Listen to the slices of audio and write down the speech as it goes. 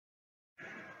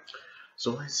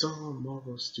So I saw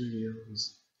Marvel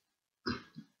Studios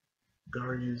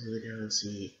Guardians of the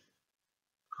Galaxy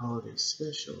Holiday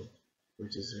Special,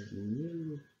 which is a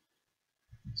new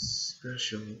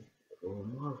special for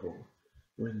Marvel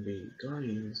when the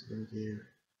Guardians will give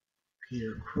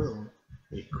Peter Quill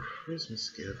a Christmas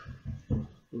gift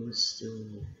who is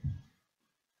still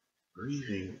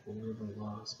grieving over the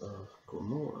loss of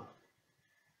Gamora.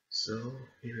 So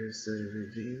here is the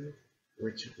review,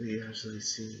 which we actually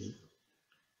see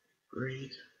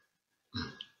great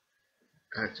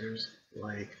actors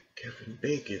like Kevin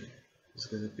Bacon is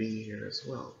going to be here as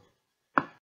well.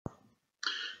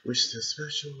 Which the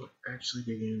special actually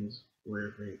begins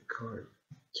with a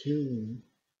cartoon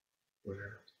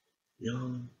where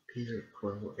young Peter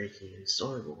Quill, aka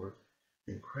Star-Lord,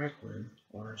 and Cracklin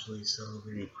are actually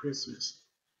celebrating Christmas.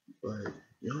 But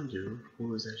Yondu,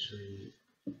 who is actually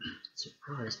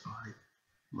surprised by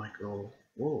Michael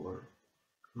Waller,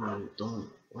 who don't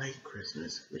like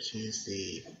Christmas, which is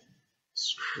the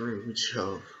Scrooge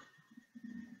of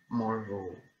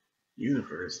Marvel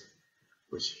Universe,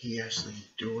 which he actually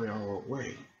threw it all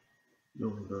away,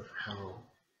 knowing of how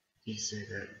he said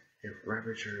that if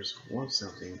Ravagers want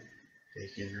something, they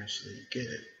can actually get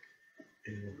it,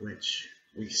 in which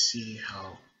we see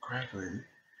how Cracklin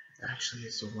actually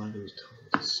is the one who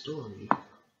told the story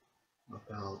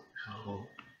about how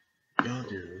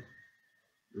Yondu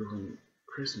ruined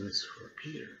Christmas for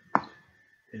Peter,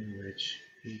 in which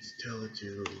he's telling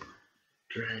to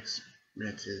Drax,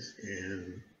 Mantis,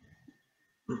 and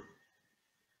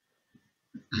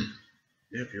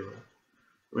Nebula,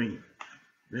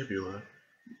 Nebula,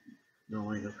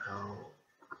 knowing of how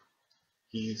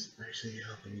he's actually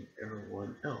helping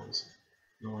everyone else,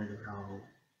 knowing of how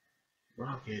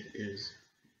Rocket is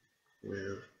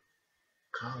with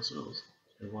Cosmos,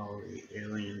 and while the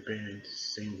alien band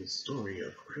sing the story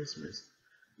of Christmas,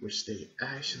 which they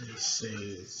actually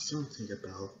say something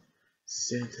about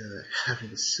Santa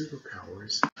having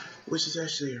superpowers, which is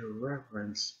actually a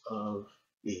reference of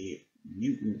the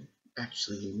mutant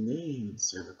actually named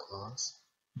Santa Claus,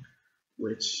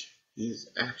 which he's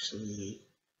actually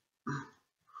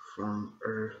from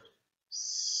Earth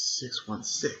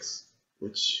 616,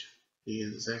 which he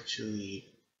is actually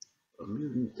a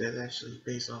mutant that actually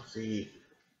based off the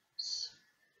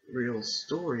real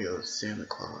story of Santa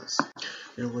Claus,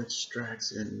 in which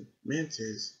Drax and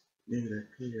Mantis knew that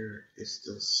Peter is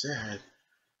still sad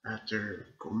after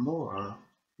Gamora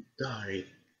died,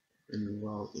 and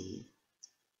while the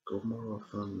Gamora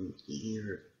from the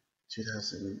year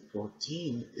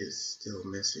 2014 is still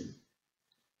missing,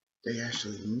 they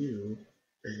actually knew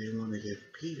that they wanted to give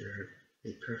Peter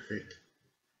a perfect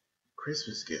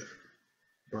Christmas gift,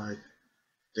 but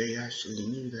they actually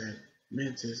knew that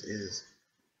Mantis is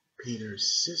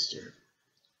Peter's sister,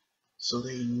 so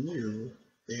they knew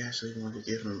they actually wanted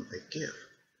to give him a gift,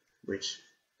 which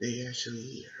they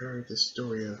actually heard the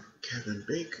story of Kevin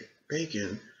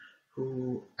Bacon,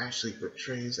 who actually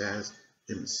portrays as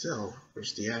himself,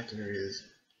 which the actor is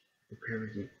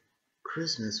preparing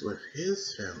Christmas with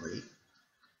his family.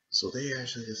 So they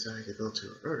actually decided to go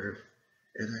to Earth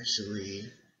and actually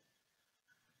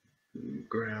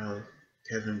grab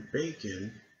Kevin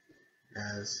Bacon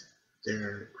as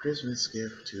their Christmas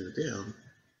gift to them,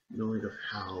 knowing of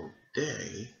how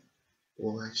they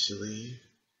will actually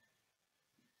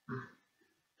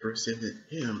present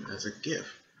him as a gift.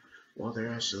 While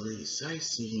they're actually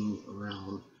sightseeing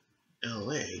around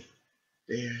LA,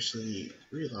 they actually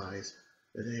realize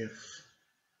that they have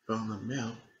found a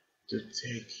map to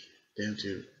take them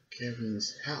to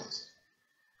Kevin's house.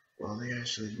 While they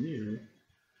actually knew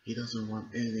he doesn't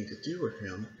want anything to do with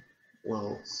him,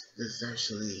 well, this is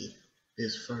actually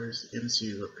his first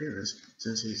MCU appearance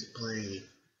since he's played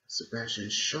Sebastian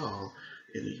Shaw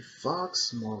in the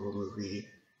Fox Marvel movie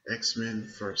X-Men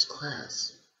First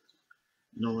Class,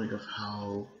 knowing of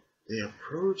how they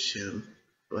approach him,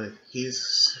 but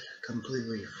he's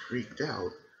completely freaked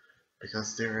out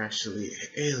because they're actually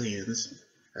aliens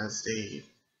as they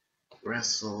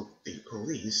wrestle the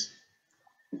police,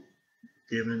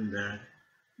 given that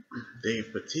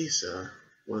Dave Bautista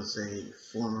was a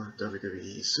former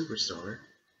WWE superstar.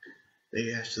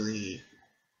 They actually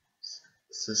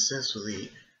successfully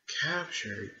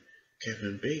captured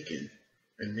Kevin Bacon,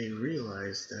 and they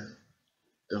realized that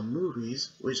the movies,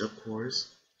 which of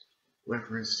course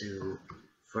reference to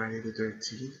Friday the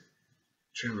 13th,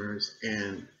 Tremors,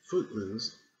 and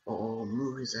Footloose, are all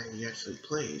movies that he actually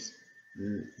plays,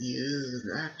 and he is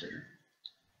an actor,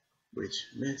 which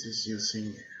Mantis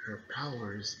using her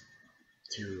powers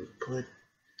to put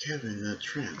Kevin in a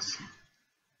trance,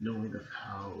 knowing of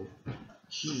how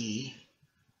he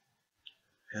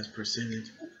has presented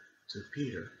to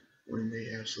Peter when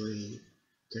they actually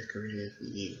decorated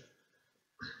the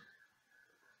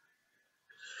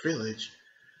village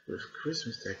with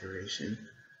Christmas decoration,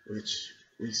 which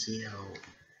we see how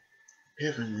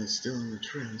heaven is still in the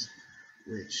trance,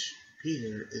 which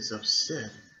Peter is upset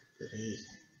that he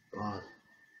bought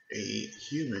a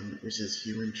human, which is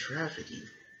human trafficking.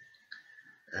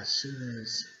 As soon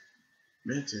as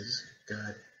Mantis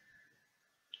got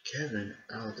Kevin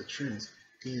out of the trance,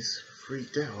 he's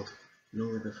freaked out,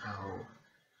 knowing of how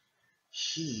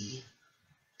he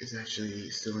is actually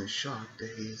still in shock that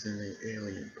he's in an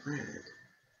alien planet,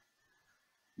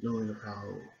 knowing of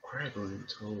how Kraglin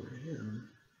told him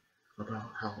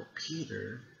about how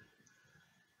Peter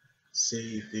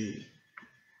saved the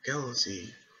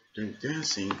galaxy during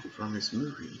dancing from his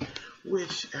movie,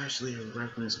 which actually a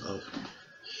reference of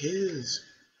his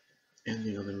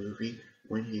ending of the movie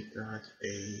when he got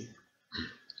a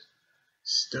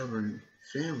stubborn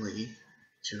family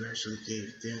to actually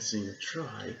give dancing a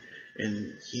try,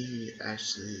 and he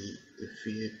actually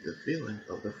defeated the villain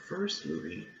of the first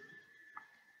movie,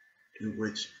 in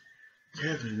which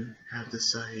Kevin had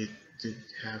decided to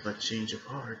have a change of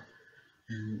heart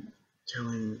and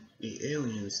telling the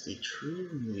aliens the true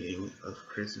meaning of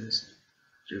Christmas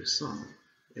through song,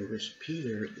 in which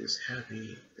Peter is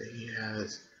happy that he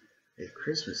has a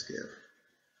Christmas gift,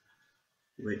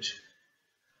 which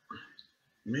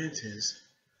Mantis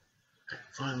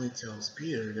finally tells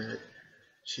Peter that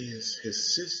she is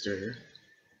his sister,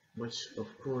 which of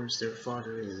course their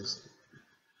father is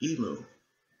Emu,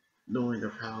 knowing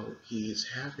of how he is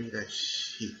happy that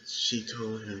she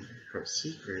told him her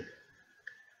secret.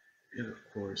 And of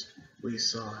course, we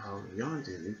saw how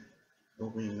Yondu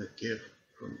opening the gift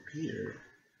from Peter,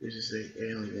 which is the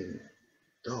alien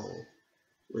doll,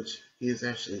 which he is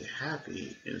actually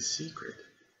happy in secret,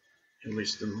 in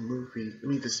which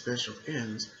the special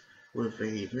ends with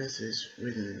a message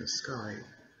written in the sky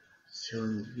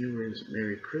telling viewers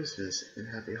Merry Christmas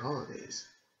and Happy Holidays,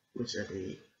 which at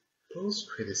a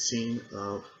post-credit scene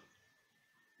of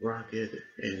Rocket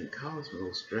and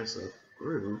Cosmos dress up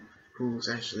Gru, who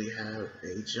actually have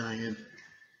a giant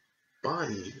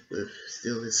body with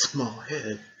still a small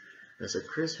head as a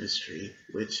Christmas tree,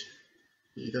 which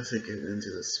he doesn't get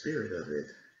into the spirit of it,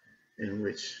 in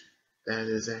which that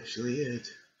is actually it.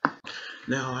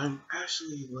 Now, I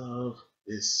actually love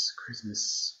this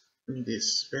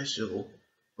this special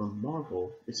from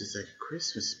Marvel, which is a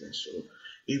Christmas special,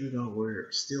 even though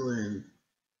we're still in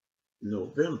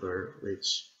November,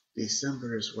 which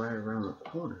December is right around the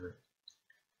corner.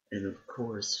 And of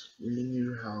course, we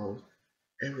knew how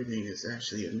everything is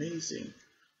actually amazing.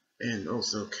 And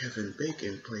also Kevin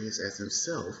Bacon plays as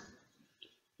himself,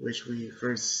 which we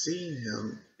first seen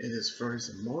him in his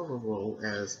first Marvel role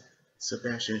as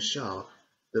Sebastian Shaw,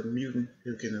 the mutant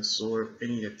who can absorb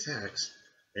any attacks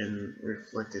and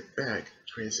reflect it back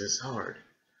twice as hard,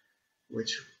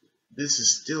 which this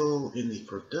is still in the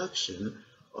production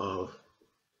of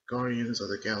Guardians of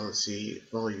the Galaxy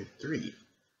Volume 3,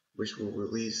 which will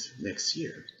release next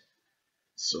year.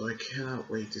 So I cannot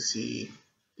wait to see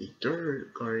the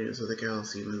third Guardians of the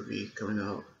Galaxy movie coming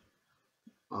out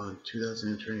on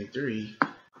 2023.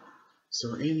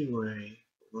 So anyway,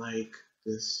 like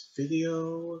this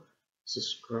video,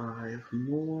 subscribe for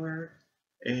more,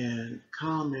 and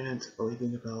comment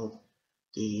anything about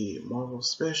the Marvel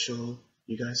special.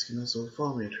 You guys can also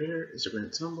follow me on Twitter, Instagram,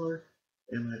 Tumblr,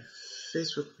 and my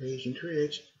Facebook page and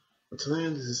Twitch. Until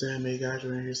then, this is Anime Guys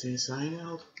around here saying sign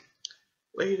out.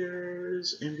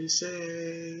 Laters, and be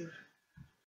safe.